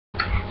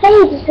Hey,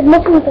 this is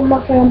Muffin from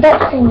Muffin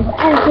Unboxing,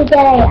 and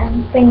today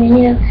I'm bringing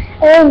you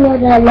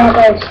another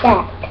Lego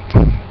set.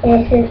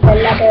 This is the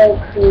Lego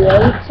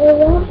Creator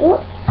one.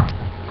 Oops.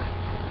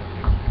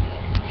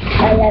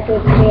 A Lego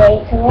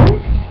Creator one.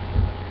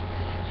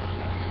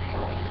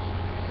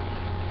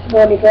 I've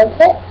already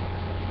built it.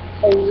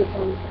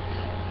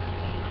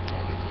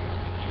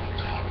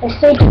 There's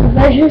 3 different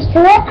versions to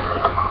it.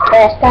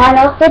 Let's start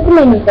off with the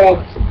mini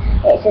bits.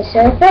 It's a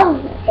surfer,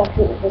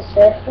 exactly with the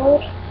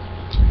surfboard.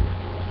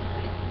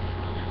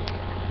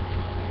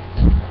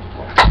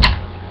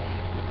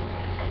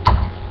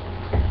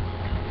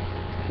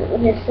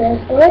 With the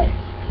surfboard.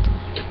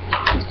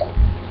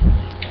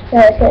 So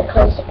let's get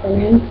close up on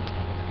him.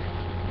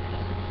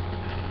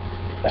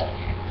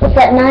 It's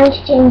that nice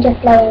ginger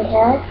flowing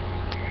hair.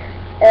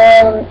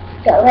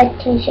 Got a red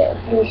t-shirt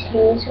with blue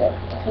sleeves with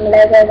some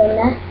logos on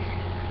there.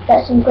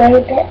 Got some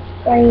grey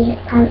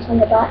pants on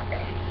the back.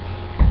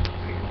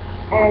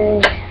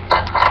 And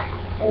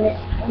this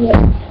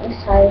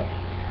how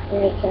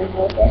you can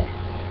hold it.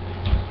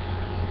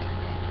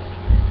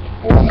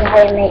 And this is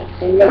how you make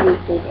the lily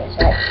figures,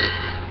 right?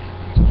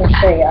 I'll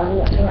show you on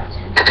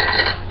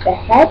the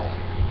head,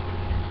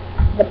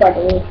 the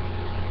body,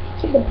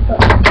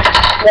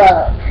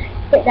 well,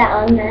 put that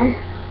on there,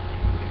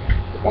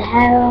 put the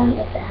hair on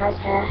if it has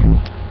hair,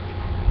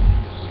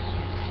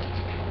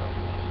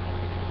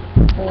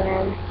 and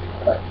then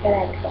put the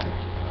legs on.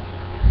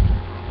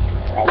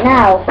 Right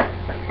now,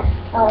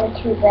 on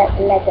to the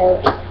Lego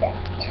set,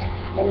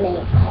 the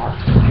main part.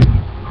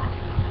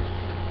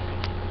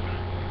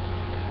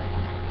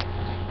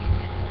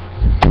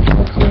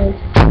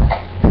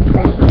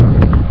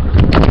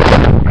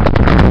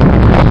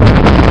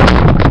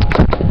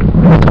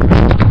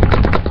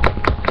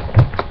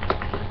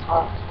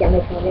 Get me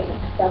some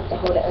different stuff to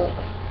hold it up.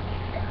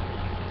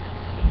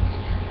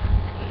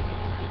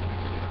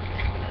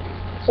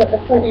 So at the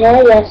front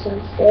here, yes, you can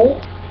see.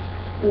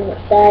 And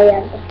there you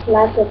have the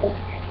flag with the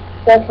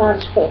so far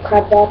just put a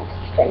cardboard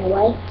sitting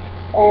away.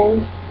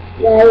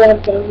 There you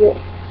have the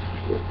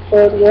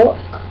boardwalk.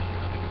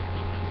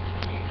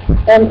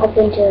 Up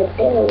into a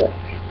door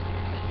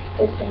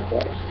which is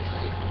good.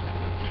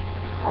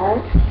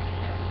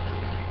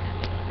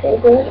 Pretty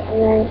good. And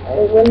then a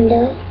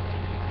window.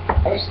 I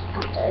just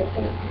have to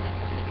open it.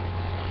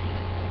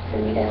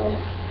 Window.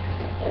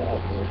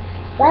 Open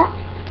that.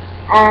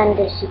 And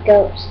as you go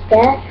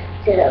upstairs,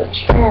 there's a little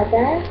chair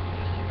there.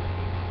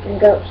 And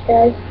go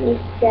upstairs,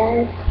 these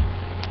stairs.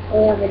 We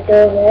have a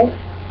door here.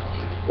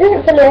 This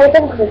isn't fully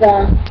open because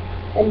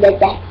of the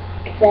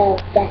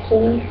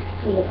decking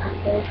and the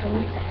passage on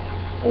it.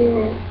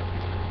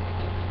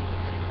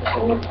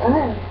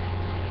 Oh,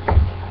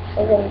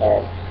 the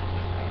windows.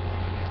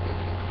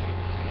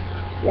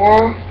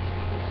 There.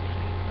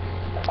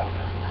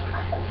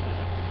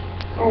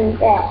 And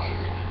there.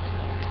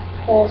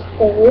 There's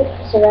the roof,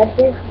 it's a red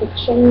roof, the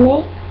chimney.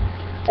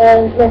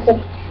 There's a,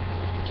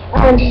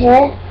 around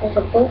here, there's a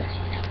bush.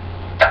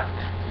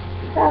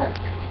 Oh.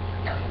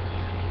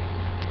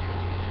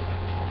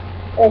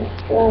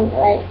 It's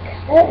like,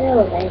 I don't know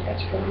what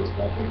which one's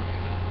living.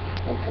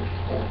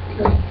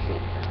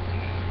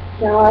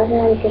 Now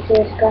you can see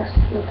this glass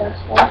and the glass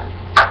there.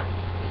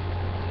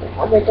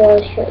 The door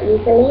is shut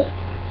easily.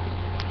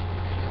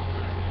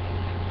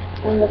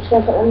 And we're just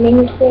going to put a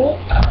mini bit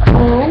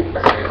on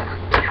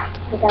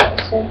without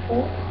the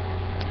surface.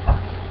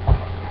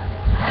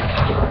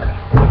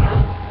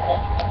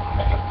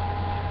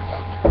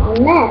 On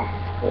there.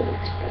 It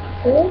looks pretty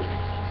cool.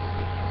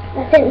 I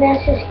think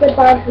this is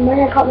goodbye for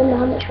money. I can't remember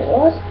how much it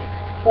was,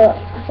 but I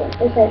think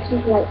it was like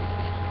something like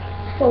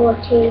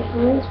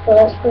 £40, but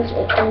that's because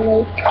it can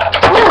make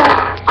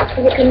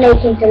because it can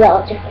make into a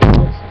lot of different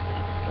ones.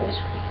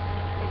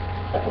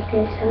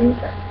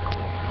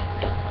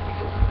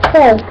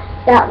 So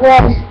that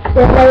was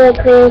the Lego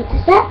Creator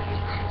set.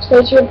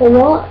 Stay tuned for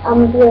more.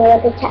 I'm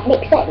doing the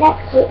Technic set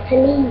next,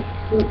 hopefully.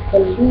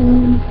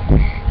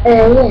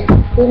 Yeah,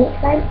 see you next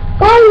time.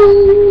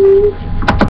 Bye!